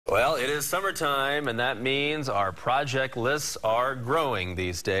Well, it is summertime, and that means our project lists are growing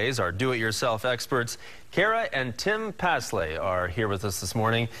these days. Our do-it-yourself experts, Kara and Tim Paslay, are here with us this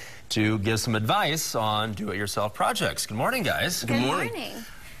morning to give some advice on do-it-yourself projects. Good morning, guys. Good morning.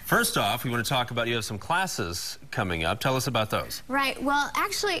 First off, we want to talk about, you have some classes coming up. Tell us about those. Right. Well,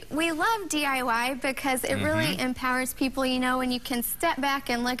 actually, we love DIY because it really empowers people. You know, when you can step back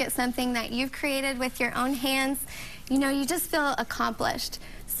and look at something that you've created with your own hands, you know, you just feel accomplished.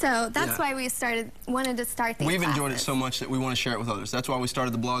 So that's why we wanted to start these We've classes. enjoyed it so much that we want to share it with others. That's why we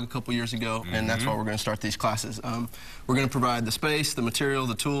started the blog a couple years ago, and that's why we're going to start these classes. We're going to provide the space, the material,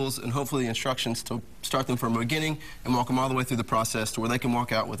 the tools, and hopefully the instructions to start them from the beginning and walk them all the way through the process to where they can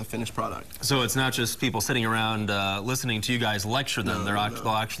walk out with a finished product. So it's not just people sitting around listening to you guys lecture them. They'll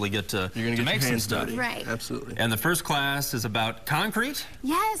actually get to make some stuff. Dirty. Right. Absolutely. And the first class is about concrete?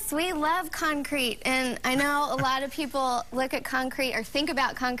 Yes, we love concrete. And I know a lot of people look at concrete or think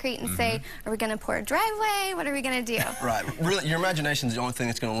about concrete and say, are we going to pour a driveway? What are we going to do? Right. Really, your imagination is the only thing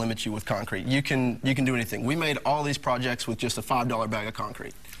that's going to limit you with concrete. You can do anything. We made all these projects with just a $5 bag of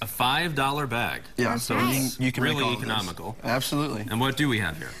concrete. A $5 bag? Yeah. So right. you can really make all economical. Absolutely. And what do we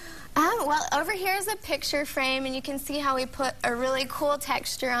have here? Well, over here is a picture frame, and you can see how we put a really cool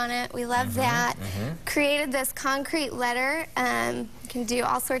texture on it. We love that. Created this concrete letter. You can do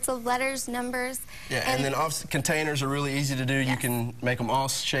all sorts of letters, numbers. Yeah, and then obviously containers are really easy to do. You can make them all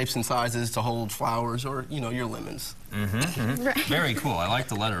shapes and sizes to hold flowers or, you know, your lemons. Right. Very cool. I like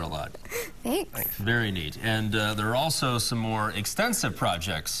the letter a lot. Thanks. Very neat. And there are also some more extensive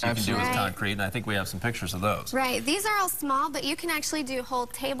projects you can do with concrete, and I think we have some pictures of those. Right. These are all small, but you can actually do whole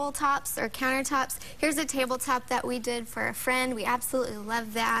tabletops or countertops. Here's a tabletop that we did for a friend. We absolutely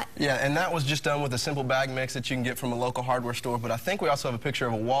love that. Yeah, and that was just done with a simple bag mix that you can get from a local hardware store. But I think we also have a picture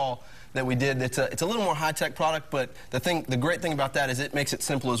of a wall that we did. It's a little more high-tech product, but the great thing about that is it makes it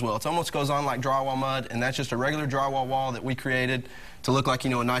simple as well. It almost goes on like drywall mud, and that's just a regular drywall wall that we created to look like, you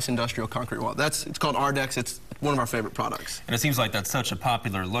know, a nice industrial concrete wall. It's called Ardex. It's one of our favorite products. And it seems like that's such a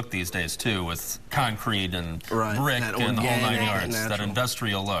popular look these days, too, with concrete and brick and the whole 9 yards, that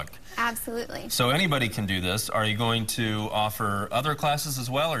industrial look. Absolutely. So anybody can do this. Are you going to offer other classes as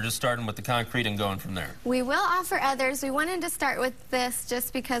well, or just starting with the concrete and going from there? We will offer others. We wanted to start with this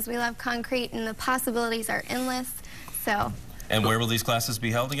just because we love concrete and the possibilities are endless. So. And where will these classes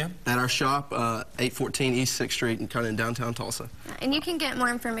be held again? At our shop, 814 East 6th Street, and kind of in downtown Tulsa. And you can get more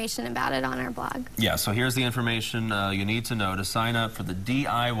information about it on our blog. Yeah, so here's the information you need to know to sign up for the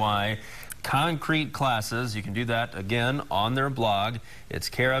DIY concrete classes. You can do that, again, on their blog. It's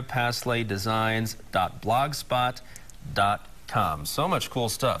KaraPaslayDesigns.blogspot.com. So much cool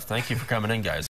stuff. Thank you for coming in, guys.